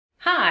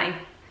Hi,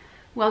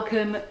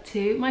 welcome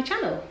to my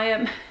channel.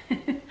 I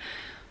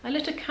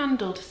lit a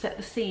candle to set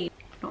the scene.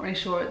 Not really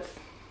sure it's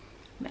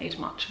made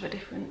much of a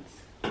difference.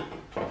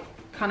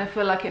 Kind of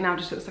feel like it now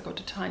just looks like I've got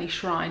a tiny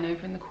shrine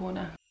over in the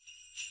corner.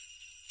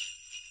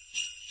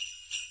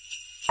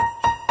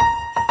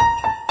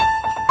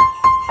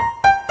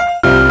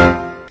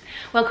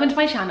 Welcome to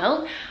my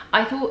channel.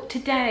 I thought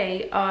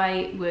today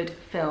I would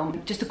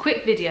film just a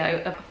quick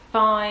video of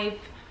 5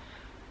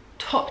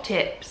 top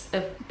tips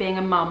of being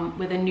a mum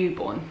with a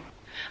newborn.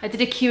 I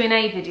did a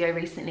Q&A video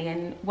recently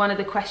and one of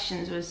the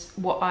questions was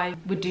what I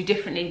would do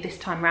differently this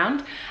time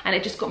round, and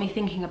it just got me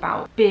thinking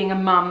about being a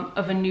mum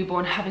of a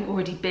newborn, having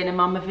already been a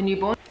mum of a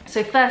newborn.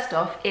 So first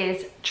off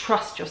is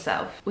trust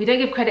yourself. We don't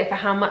give credit for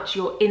how much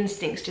your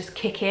instincts just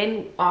kick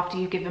in after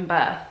you've given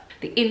birth.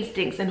 The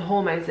instincts and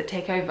hormones that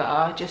take over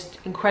are just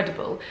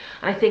incredible.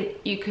 And I think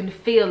you can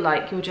feel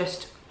like you're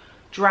just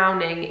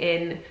drowning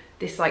in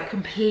this like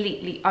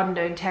completely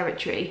unknown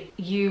territory.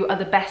 You are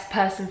the best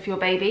person for your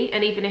baby,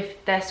 and even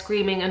if they're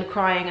screaming and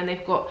crying and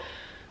they've got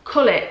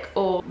colic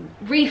or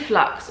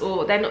reflux,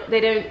 or they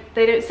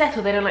don't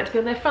settle, they don't like to be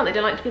on their front, they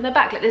don't like to be on their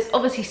back, like there's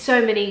obviously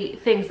so many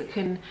things that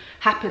can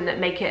happen that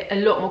make it a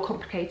lot more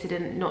complicated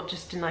and not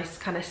just a nice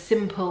kind of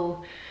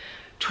simple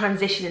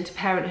transition into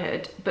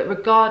parenthood. But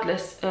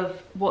regardless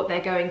of what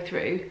they're going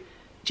through,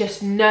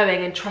 just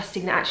knowing and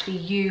trusting that actually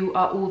you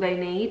are all they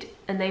need,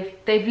 and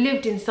they've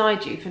lived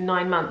inside you for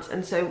 9 months,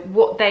 and so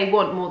what they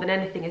want more than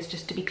anything is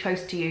just to be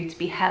close to you, to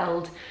be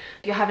held.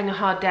 If you're having a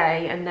hard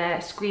day and they're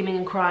screaming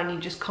and crying,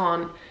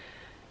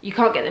 you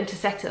can't get them to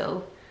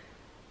settle.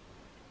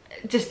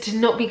 Just to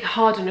not be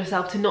hard on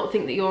yourself, to not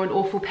think that you're an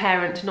awful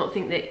parent, to not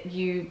think that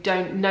you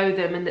don't know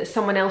them and that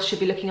someone else should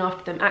be looking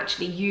after them.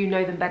 Actually, you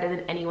know them better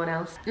than anyone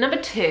else. Number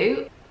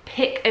 2,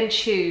 pick and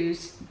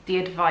choose the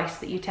advice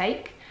that you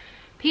take.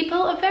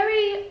 People are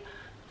very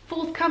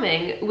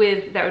forthcoming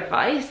with their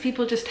advice.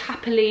 People just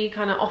happily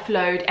kind of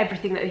offload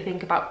everything that they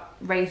think about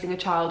raising a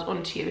child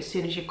onto you as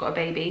soon as you've got a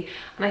baby.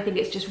 And I think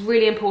it's just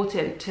really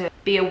important to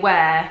be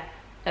aware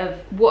of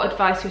what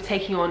advice you're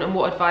taking on and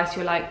what advice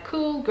you're like,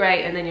 cool,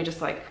 great, and then you're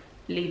just like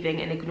leaving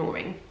and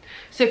ignoring.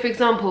 So for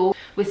example,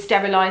 with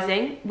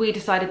sterilising, we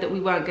decided that we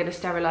weren't going to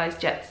sterilise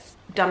Jet's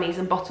dummies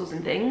and bottles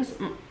and things.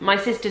 My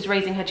sister's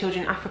raising her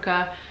children in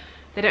Africa.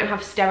 They don't have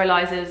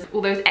sterilisers,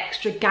 all those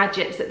extra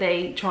gadgets that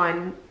they try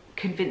and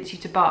convince you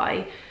to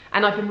buy.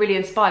 And I've been really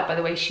inspired by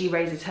the way she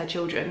raises her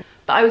children.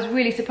 But I was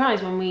really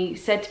surprised when we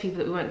said to people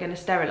that we weren't going to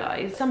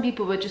sterilise. Some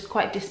people were just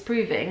quite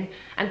disproving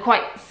and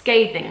quite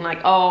scathing, like,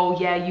 oh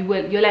yeah,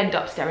 you'll end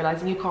up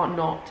sterilising, you can't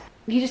not.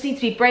 You just need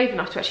to be brave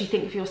enough to actually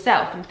think for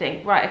yourself and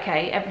think, right,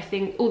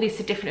 okay, all these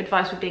different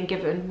advice we're being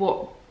given,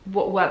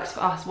 what works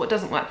for us, what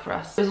doesn't work for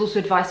us. There's also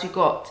advice we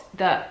got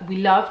that we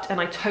loved and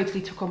I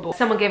totally took on board.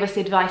 Someone gave us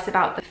the advice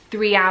about the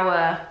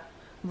 3-hour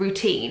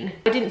routine.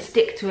 I didn't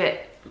stick to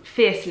it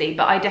fiercely,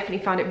 but I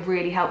definitely found it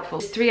really helpful.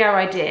 It's a 3-hour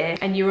idea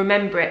and you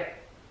remember it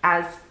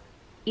as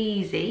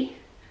easy,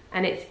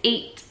 and it's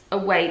eat,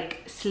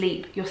 awake,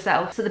 sleep,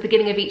 yourself. So at the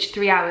beginning of each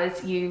 3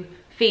 hours you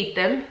feed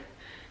them,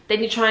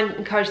 then you try and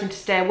encourage them to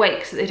stay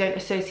awake so they don't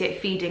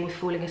associate feeding with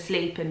falling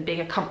asleep and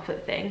being a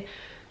comfort thing.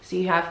 So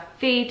you have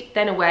feed,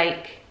 then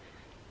awake,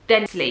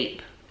 then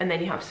sleep, and then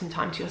you have some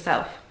time to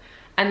yourself.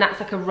 And that's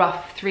like a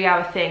rough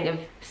 3-hour thing of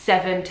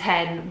 7,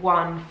 10,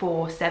 1,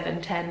 4,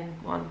 7, 10,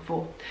 1,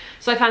 4.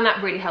 So I found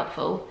that really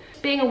helpful.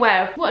 Being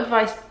aware of what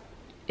advice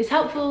is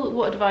helpful,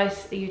 what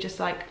advice are you just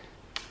like,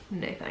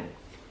 no thanks.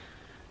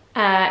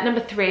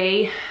 Number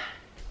 3,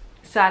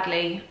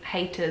 sadly,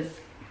 haters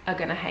are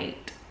gonna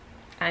hate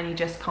and you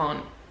just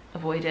can't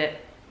avoid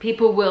it.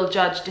 People will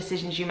judge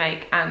decisions you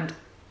make and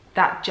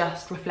that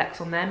just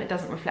reflects on them, it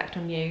doesn't reflect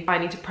on you. I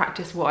need to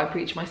practice what I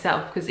preach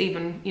myself, because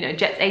even, you know,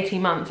 Jet's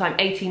 18 months, I'm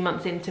 18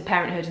 months into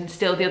parenthood, and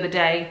still the other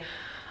day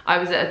I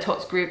was at a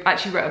TOTS group. I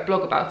actually wrote a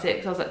blog about it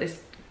because I was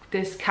at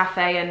this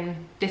cafe,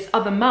 and this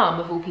other mum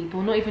of all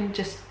people, not even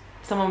just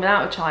someone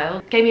without a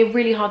child, gave me a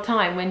really hard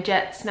time when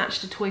Jet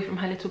snatched a toy from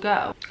her little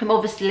girl. I'm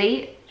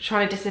obviously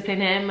trying to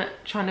discipline him,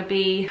 trying to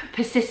be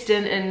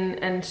persistent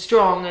and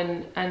strong,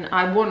 and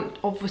I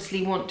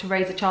obviously want to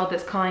raise a child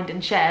that's kind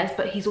and shares,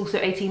 but he's also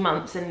 18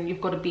 months and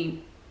you've got to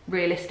be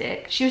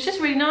realistic. She was just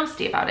really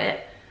nasty about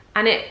it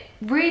and it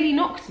really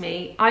knocked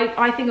me.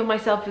 I think of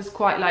myself as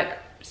quite like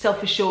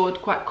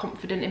self-assured, quite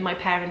confident in my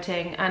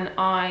parenting, and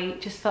I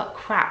just felt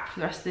crap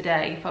for the rest of the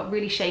day, felt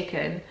really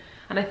shaken.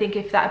 And I think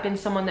if that had been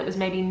someone that was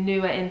maybe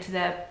newer into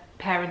their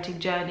parenting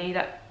journey,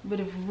 that would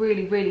have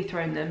really, really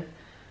thrown them.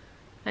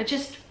 I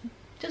just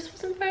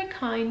wasn't very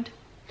kind.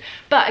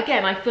 But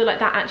again, I feel like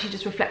that actually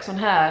just reflects on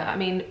her. I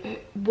mean,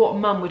 what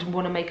mum would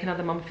want to make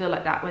another mum feel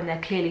like that when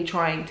they're clearly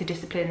trying to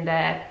discipline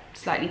their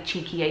slightly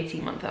cheeky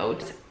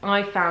 18-month-old?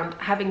 I found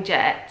having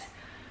Jet,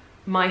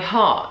 my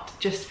heart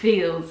just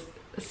feels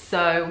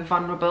so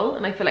vulnerable,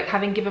 and I feel like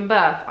having given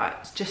birth,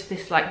 it's just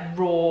this like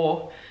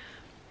raw,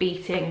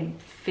 beating,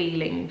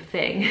 feeling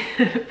thing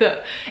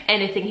that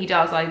anything he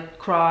does, I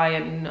cry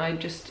and I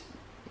just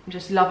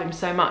love him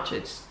so much.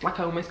 It's like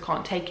I almost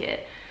can't take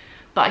it.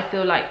 But I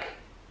feel like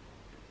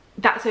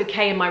that's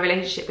okay in my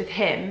relationship with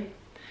him,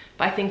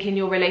 but I think in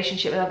your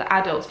relationship with other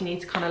adults, you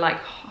need to kind of like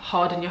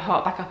harden your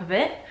heart back up a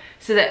bit,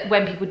 so that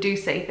when people do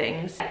say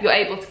things, you're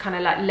able to kind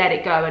of like let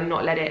it go and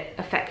not let it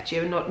affect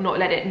you, and not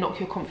let it knock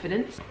your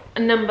confidence.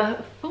 And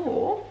number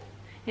 4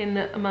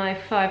 in my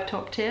 5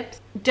 top tips,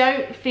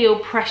 don't feel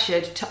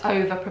pressured to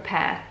over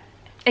prepare.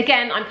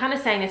 Again, I'm kind of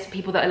saying this to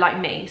people that are like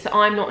me. So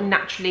I'm not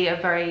naturally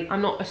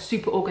I'm not a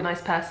super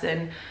organized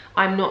person.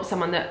 I'm not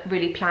someone that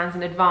really plans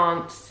in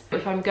advance.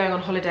 If I'm going on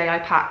holiday, I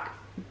pack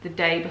the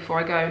day before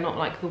I go, not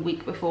like the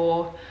week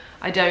before.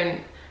 I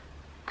don't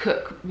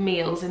cook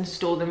meals and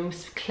store them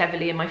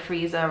cleverly in my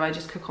freezer. I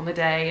just cook on the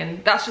day,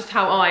 and that's just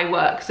how I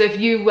work. So if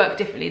you work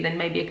differently, then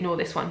maybe ignore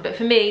this one. But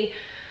for me,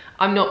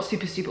 I'm not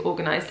super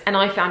organized, and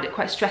I found it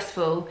quite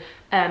stressful.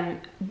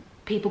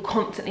 People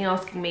constantly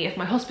asking me if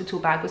my hospital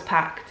bag was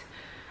packed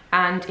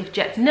and if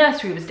Jet's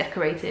nursery was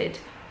decorated,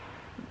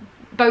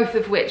 both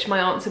of which my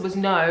answer was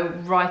no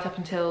right up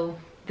until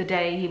the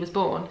day he was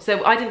born.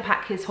 So I didn't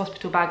pack his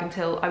hospital bag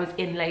until I was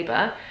in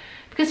labour,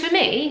 because for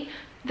me,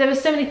 there were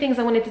so many things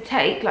I wanted to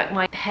take, like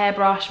my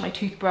hairbrush, my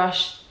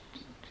toothbrush,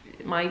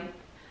 my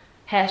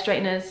hair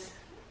straighteners,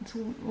 it's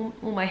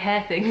all my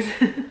hair things.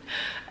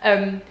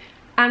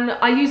 And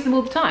I use them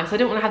all the time, so I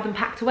don't want to have them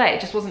packed away. It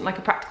just wasn't like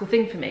a practical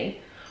thing for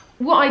me.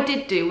 What I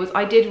did do was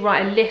I did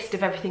write a list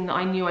of everything that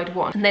I knew I'd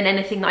want, and then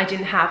anything that I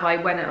didn't have, I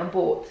went out and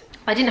bought.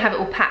 I didn't have it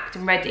all packed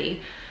and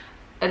ready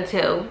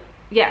until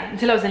I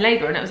was in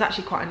labour, and it was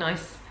actually quite a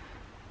nice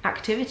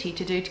activity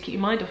to do to keep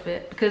your mind off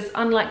it, because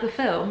unlike the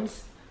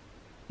films,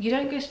 you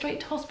don't go straight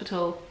to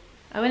hospital.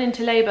 I went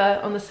into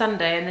labour on the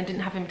Sunday and then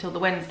didn't have him until the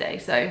Wednesday,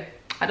 so I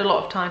had a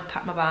lot of time to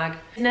pack my bag.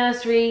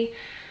 Nursery,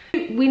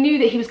 we knew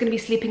that he was going to be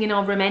sleeping in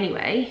our room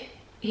anyway.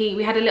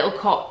 We had a little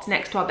cot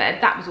next to our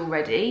bed, that was all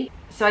ready.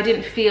 So I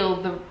didn't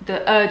feel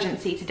the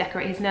urgency to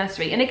decorate his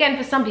nursery. And again,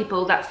 for some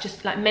people, that's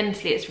just like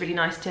mentally, it's really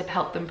nice to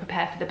help them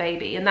prepare for the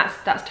baby, and that's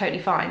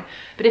totally fine.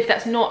 But if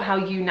that's not how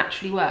you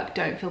naturally work,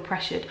 don't feel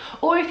pressured.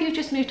 Or if you've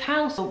just moved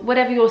house, or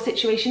whatever your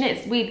situation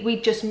is,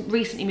 we just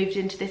recently moved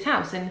into this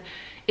house, and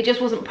it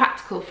just wasn't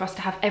practical for us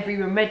to have every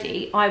room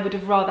ready. I would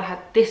have rather had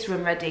this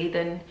room ready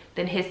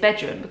than his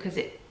bedroom, because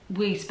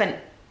we spent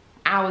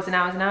hours and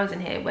hours and hours in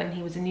here when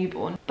he was a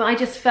newborn. But I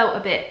just felt a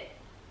bit,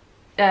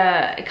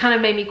 it kind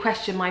of made me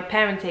question my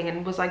parenting,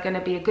 and was I going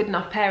to be a good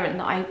enough parent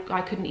that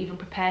I couldn't even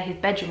prepare his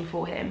bedroom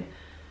for him.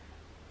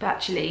 But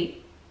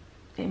actually,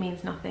 it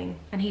means nothing,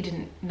 and he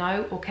didn't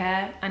know or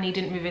care, and he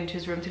didn't move into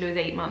his room till he was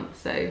 8 months,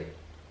 so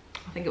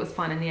I think it was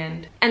fine in the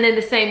end. And then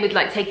the same with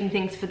like taking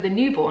things for the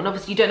newborn.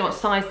 Obviously you don't know what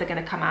size they're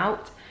going to come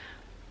out.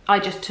 I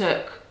just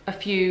took a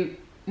few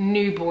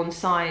newborn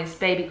size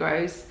baby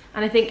grows,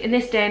 and I think in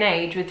this day and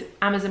age with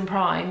Amazon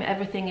Prime,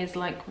 everything is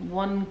like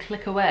one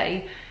click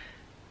away.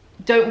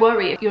 Don't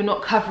worry if you're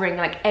not covering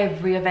like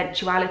every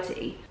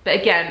eventuality. But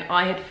again,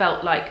 I had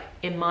felt like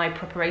in my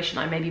preparation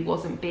I maybe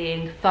wasn't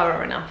being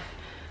thorough enough,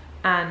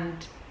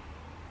 and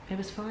it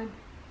was fine.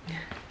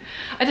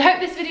 I hope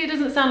this video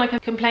doesn't sound like I'm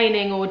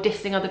complaining or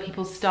dissing other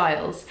people's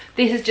styles.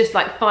 This is just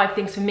like 5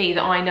 things for me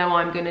that I know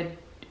I'm gonna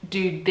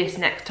do this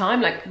next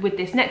time. Like with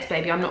this next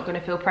baby, I'm not gonna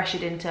feel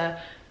pressured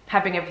into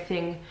having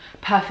everything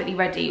perfectly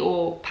ready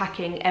or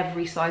packing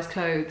every size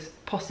clothes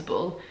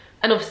possible.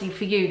 And obviously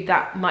for you,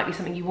 that might be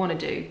something you want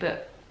to do,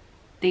 but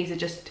these are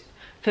just,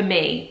 for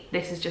me,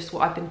 this is just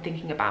what I've been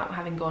thinking about,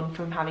 having gone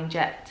from having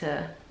Jet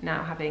to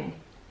now having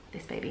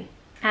this baby.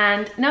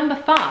 And number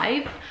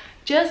 5,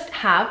 just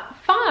have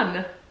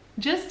fun.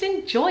 Just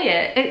enjoy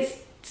it.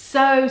 It's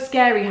so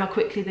scary how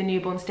quickly the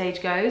newborn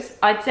stage goes.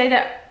 I'd say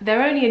that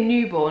they're only a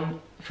newborn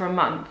for a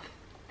month.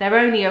 They're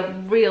only a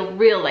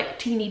real like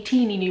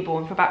teeny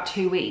newborn for about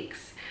 2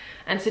 weeks.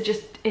 And so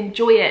just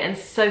enjoy it and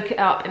soak it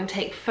up and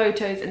take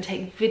photos and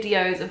take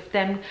videos of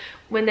them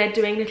when they're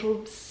doing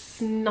little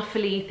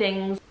snuffly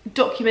things.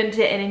 Document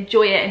it and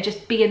enjoy it, and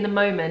just be in the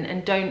moment,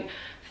 and don't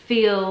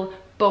feel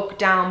bogged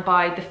down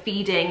by the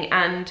feeding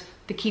and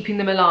the keeping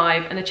them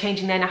alive and the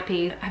changing their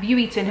nappies. Have you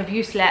eaten? Have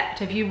you slept?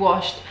 Have you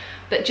washed?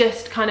 But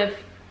just kind of,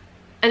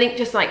 I think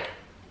just like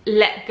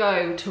let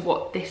go to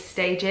what this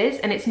stage is.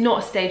 And it's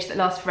not a stage that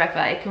lasts forever.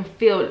 It can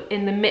feel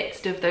in the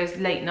midst of those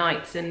late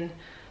nights and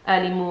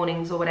early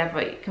mornings or whatever,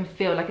 it can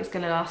feel like it's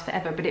going to last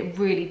forever, but it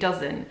really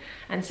doesn't.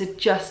 And so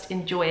just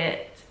enjoy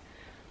it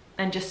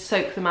and just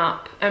soak them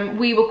up.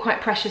 We were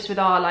quite precious with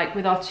our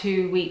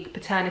 2-week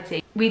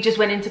paternity. We just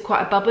went into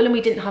quite a bubble, and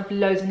we didn't have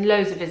loads and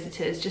loads of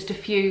visitors, just a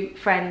few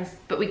friends,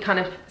 but we kind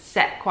of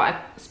set quite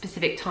a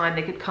specific time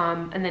they could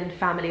come, and then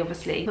family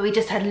obviously. But we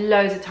just had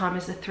loads of time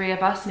as the 3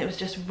 of us, and it was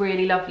just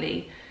really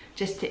lovely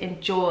just to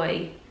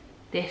enjoy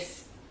this.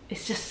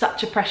 It's just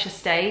such a precious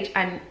stage,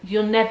 and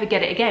you'll never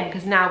get it again,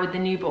 because now with the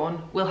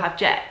newborn we'll have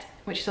Jet,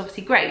 which is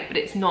obviously great, but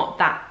it's not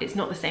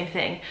the same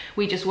thing.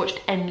 We just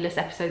watched endless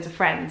episodes of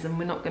Friends, and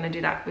we're not going to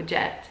do that with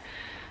Jet.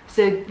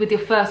 So with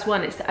your first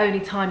one, it's the only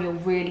time you'll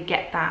really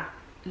get that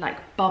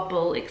like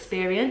bubble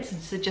experience,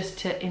 and so just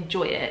to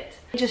enjoy it,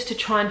 just to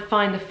try and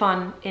find the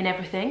fun in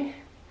everything.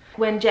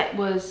 When Jet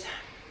was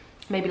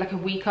maybe like a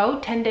week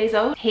old, 10 days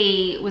old.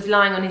 He was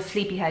lying on his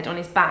sleepy head on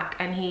his back,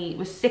 and he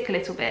was sick a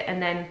little bit,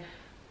 and then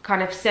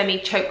kind of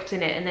semi-choked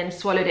in it and then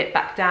swallowed it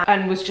back down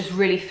and was just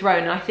really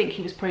thrown. And I think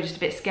he was probably just a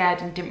bit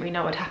scared and didn't really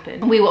know what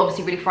happened. And we were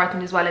obviously really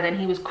frightened as well, and then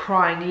he was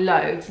crying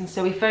loads, and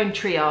so we phoned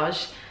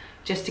triage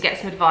just to get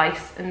some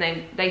advice, and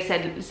they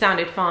said it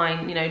sounded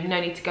fine, you know,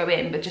 no need to go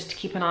in, but just to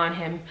keep an eye on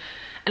him.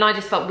 And I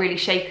just felt really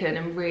shaken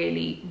and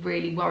really,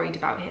 really worried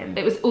about him.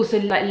 It was also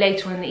like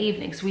later on in the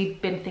evening, so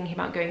we'd been thinking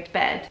about going to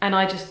bed, and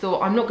I just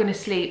thought, I'm not going to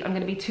sleep, I'm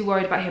going to be too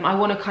worried about him. I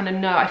want to kind of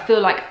know, I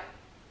feel like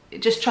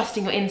just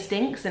trusting your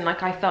instincts, and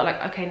like I felt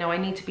like, okay, no, I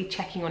need to be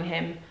checking on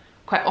him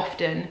quite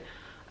often.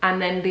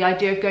 And then the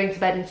idea of going to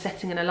bed and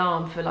setting an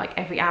alarm for like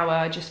every hour,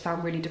 I just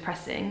found really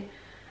depressing.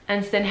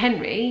 And so then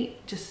Henry,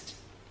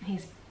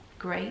 he's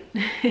great.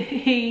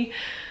 He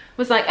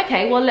was like,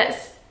 okay, well,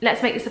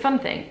 let's make this a fun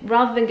thing.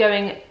 Rather than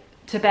going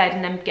to bed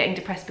and then getting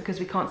depressed because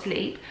we can't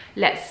sleep,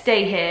 let's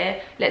stay here,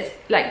 let's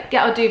like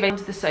get our duvet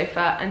onto the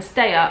sofa and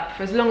stay up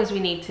for as long as we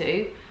need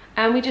to.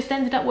 And we just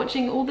ended up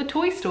watching all the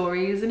Toy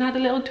Stories and had a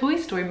little Toy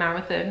Story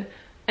marathon.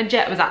 And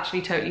Jet was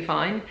actually totally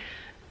fine.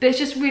 But it's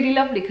just really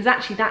lovely because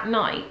actually that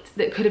night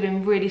that could have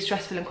been really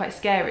stressful and quite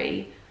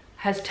scary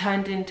has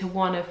turned into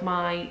one of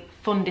my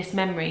fondest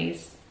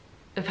memories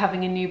of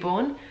having a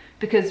newborn,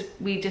 because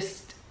we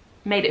just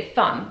made it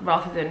fun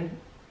rather than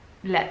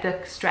let the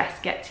stress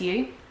get to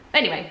you.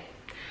 Anyway,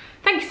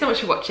 thank you so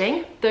much for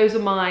watching. Those are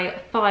my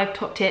 5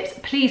 top tips.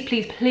 Please,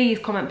 please, please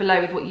comment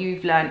below with what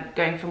you've learned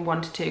going from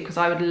 1 to 2, because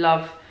I'd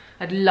love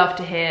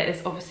to hear.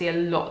 There's obviously a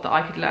lot that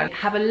I could learn.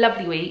 Have a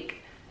lovely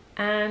week,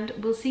 and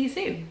we'll see you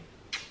soon.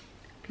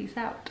 Peace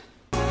out.